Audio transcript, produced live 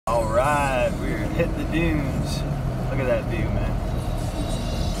Alright, we're hitting the dunes. Look at that view, man.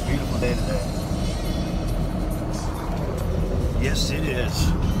 Beautiful day today. Yes, it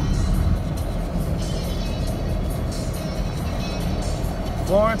is.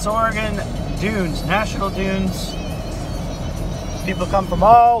 Florence, Oregon, dunes, national dunes. People come from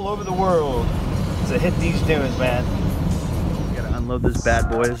all over the world to hit these dunes, man. Gotta unload this bad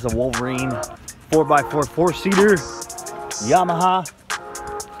boy. This is a Wolverine 4x4 4-seater Yamaha.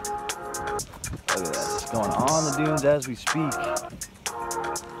 Look at that. It's going on the dunes as we speak.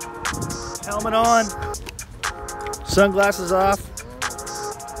 Helmet on. Sunglasses off.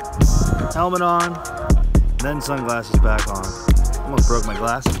 Helmet on. Then sunglasses back on. Almost broke my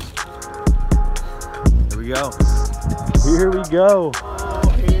glasses. Here we go. Here we go. Oh,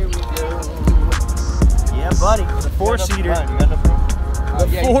 here we go. Yeah, buddy. The 4-seater. The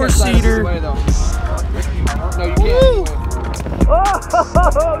 4-seater. No, you can't.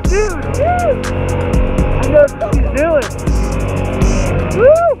 Oh, dude. I know what he's doing.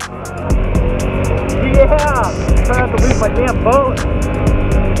 Woo! Yeah. I'm trying not to lose my damn boat.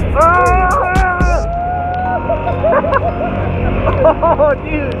 Oh,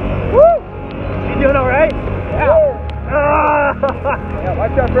 dude. Woo! You doing all right? Yeah. Yeah,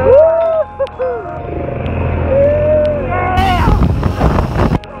 watch out, bro. Yeah!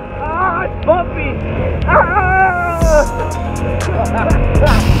 Ah, it's bumpy.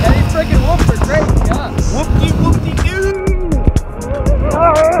 Yeah, these freaking whoops are crazy, huh? Whoopty whoopty doo!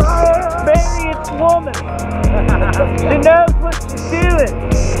 Experienced woman. She knows what she's doing.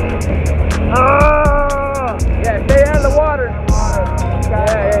 Yeah, stay out of the water.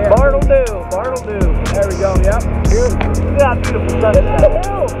 Yeah. Bart'll do. Bart'll do. There we go, yep. Look at that beautiful sunset.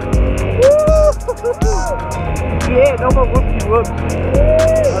 Yeah, no more whoopty whoops. Oh,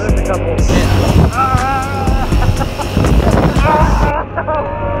 there's a couple.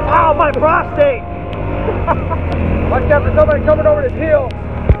 Ow, my prostate! Watch out for somebody coming over this hill.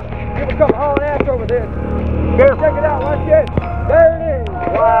 People come hauling ass over this. Careful. Check it out, watch this. There it is.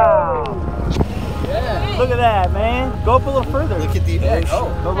 Wow. Yeah. Look at that, man. Go up a little further. Look at the ocean.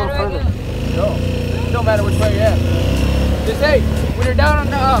 Go a little further. Go. No matter which way you're at. Just hey, when you're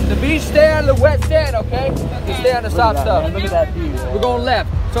down on the beach, stay on the wet sand, okay? Just stay on the soft stuff. Man. Look at that view. We're going left.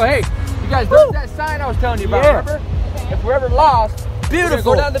 So hey, you guys, there's that sign I was telling you about, remember? If we're ever lost, we're gonna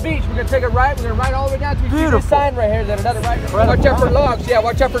go down the beach, we're gonna take a right, we're gonna ride all the way down to this sign right here, then another right. Watch out for logs, yeah,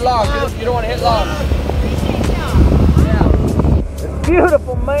 watch out for logs. You don't want to hit logs. Yeah. It's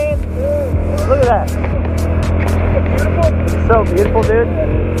beautiful, man. Look at that. It's so beautiful, dude.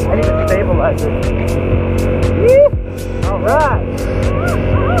 I need to stabilize it. All right.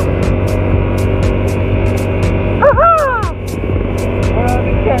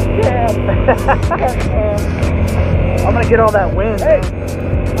 I'm gonna get all that wind. Hey, is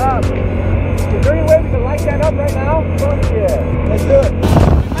there any way we can light that up right now? Fuck yeah, let's do it. We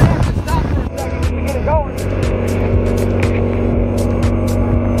might have to stop for a second to get it going.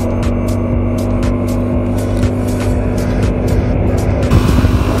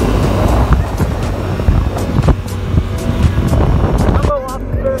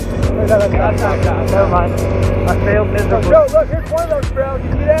 Never mind. I failed miserably. Joe, look, here's one of those trails.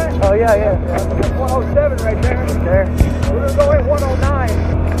 You see that? Oh, yeah. That's 107 right there. There. We're going to go at 109.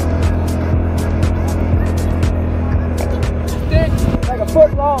 Stick, like a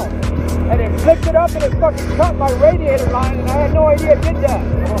foot long. And it flicked it up and it fucking cut my radiator line and I had no idea it did that.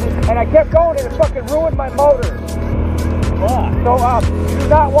 And I kept going and it fucking ruined my motor. Wow. So, you do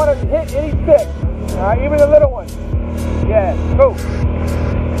not want to hit any sticks. Even the little ones. Yeah, cool.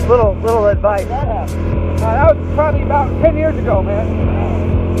 Little advice. That was probably about 10 years ago, man.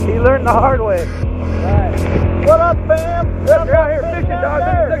 He learned the hard way. Right. What up, fam? Look, you're out here fishing, dog.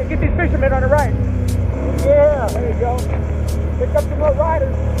 Look, get these fishermen on the right. Yeah. There you go. Pick up some more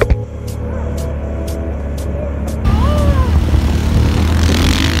riders.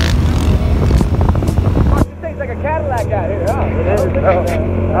 Fuck, this thing's like a Cadillac out here, huh? It is.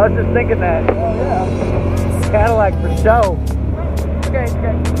 I was just thinking that. Oh, yeah. Cadillac for show. Okay,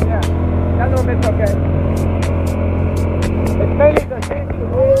 yeah. That little bit's okay. It's mainly the things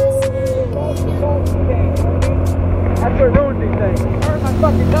that's what ruins these things. Hurt my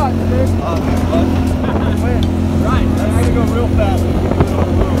fucking nuts, dude. Right. I gotta go real fast.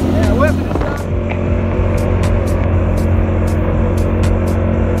 Yeah, whip it and stuff.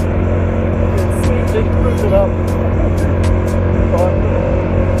 Just cruise it up.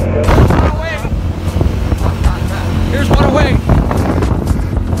 Here's one away.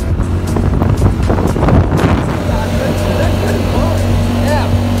 Yeah.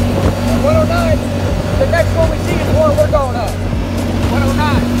 109. The next one we see is one we're going up.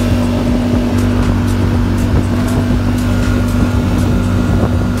 109.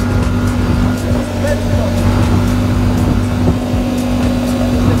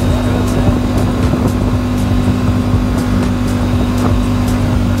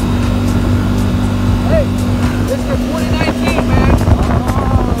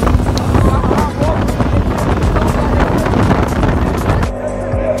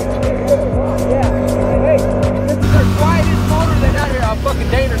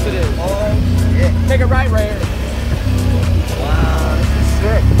 fucking dangerous it is. Oh, shit. Take a right here. Wow, this is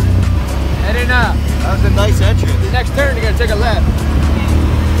sick. And then That was a nice entrance. the next turn, you're gonna take a left.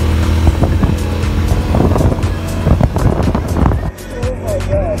 Oh my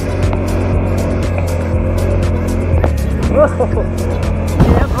god. Whoa.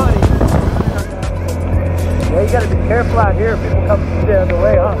 Yeah, buddy. Yeah, you gotta be careful out here. People come the other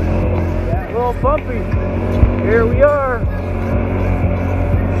way, huh? Yeah. A little bumpy. Here we are.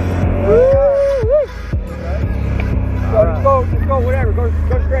 So just go whatever. Go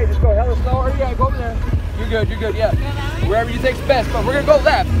straight. Just go hella slow. Or yeah, go over there. You're good. Yeah. Wherever you think's best. But we're gonna go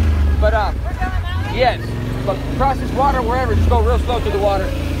left. But We're going that way? yes. But cross this water wherever. Just go real slow through the water.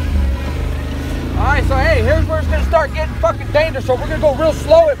 All right. So hey, here's where it's gonna start getting fucking dangerous. So we're gonna go real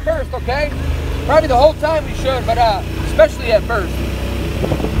slow at first, okay? Probably the whole time we should, but especially at first.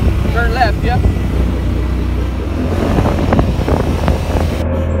 Turn left. Yep.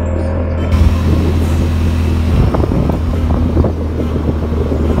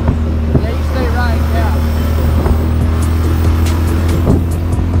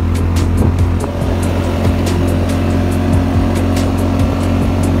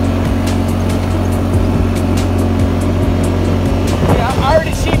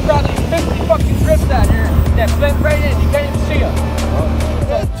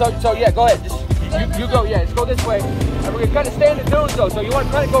 So yeah, go ahead. Just you go. Yeah, just go this way. And we're gonna kind of stay in the dunes though. So you want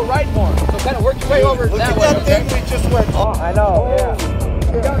to kind of go right more. So kind of work your way over that way. Look at that thing we just went. Oh, I know. Yeah.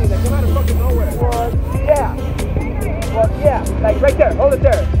 That came out of fucking nowhere. Well, yeah. Well, yeah. Like right there. Hold it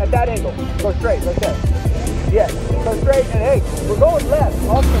there. At that angle. Go straight. Right there. Yeah. Go straight. And hey, we're going left.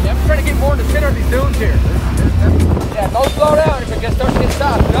 Ultimately, I'm trying to get more in the center of these dunes here. Yeah. No slow down. If it gets starts to get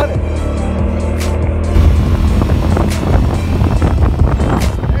stopped, got it.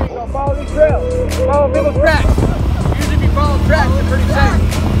 Follow these trails. Follow people's tracks. Usually if you follow tracks, they're pretty safe.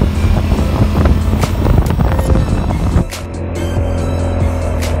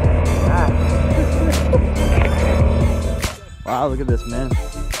 Wow, look at this, man.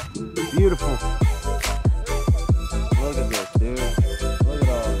 Beautiful. Look at this, dude. Look at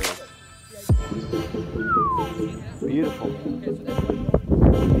all this. Beautiful.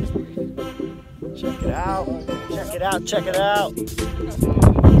 Check it out. Check it out. Check it out.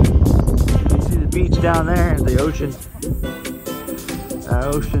 See the beach down there, the ocean.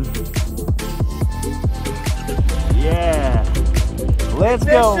 Ocean. Yeah. Let's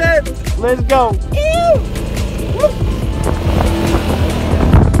go. Let's go. Ew.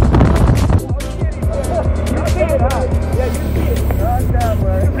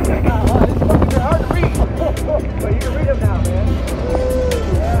 But you can read them now, man.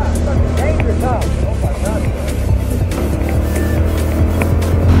 Yeah, it's fucking dangerous, huh? Oh my god.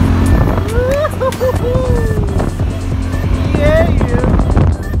 Yeah, yeah.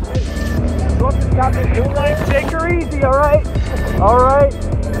 Go up to the top of the dune line. Take her easy, alright? Alright.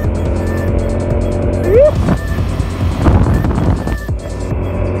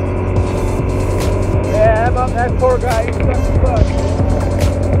 Yeah, that poor guy, he's stuck as fuck.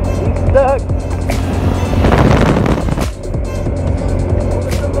 He's stuck.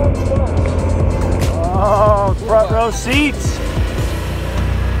 Oh, front row seats.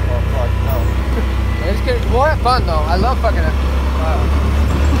 Oh, fuck, no. It's good. We'll have fun though. I love fucking it.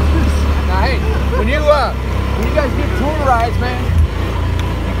 Now, hey, when you guys get tour rides, man,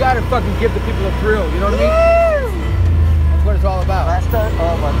 you gotta fucking give the people a thrill. You know what I mean? That's what it's all about. Last time?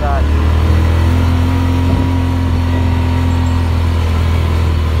 Oh my god.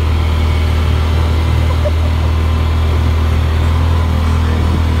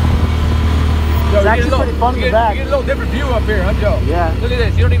 It's actually pretty fun in the back. You get a little different view up here, huh, Joe? Yeah. Look at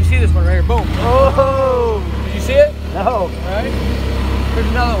this. You don't even see this one right here. Boom. Oh! Did you see it? No. Right? Here's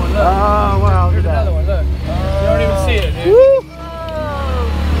another one. Look. Oh, wow. Here's Look at another that. one. Look. You don't even see it, dude. Woo!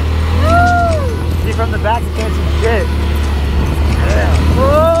 See, from the back, you can't see shit. Yeah.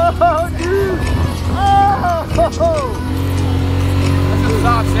 Whoa, dude! Oh! That's some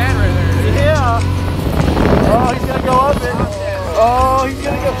soft sand right there, dude. Yeah. Oh, he's gonna go up it. Oh, he's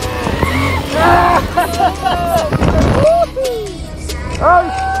gonna go. Oh,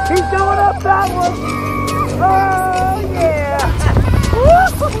 he's going up that one. Oh, yeah.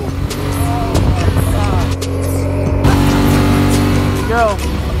 Go.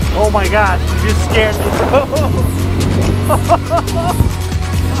 Oh my gosh, you just scared me.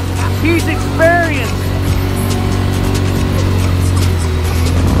 He's experienced.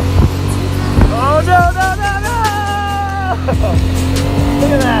 Oh, no, no, no, no.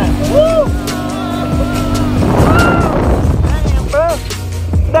 Look at that. Woo! Damn, bro.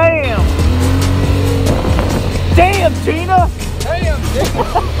 Damn. Damn, Tina. Damn, dude.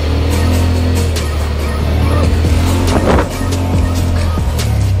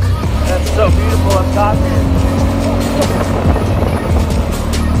 That's so beautiful up top, man.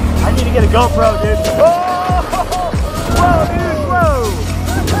 I need to get a GoPro, dude. Whoa! Whoa, dude, whoa!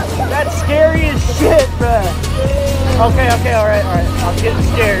 That's scary as shit, man. Okay, okay, alright. I'm getting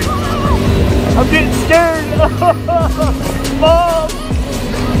scared. I'm getting scared! Mom!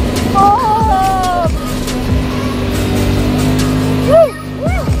 Mom! Woo!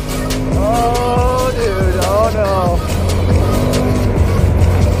 Oh, dude, oh no.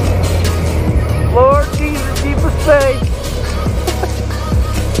 Lord Jesus, keep us safe.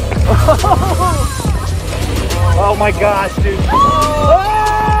 Oh my gosh, dude.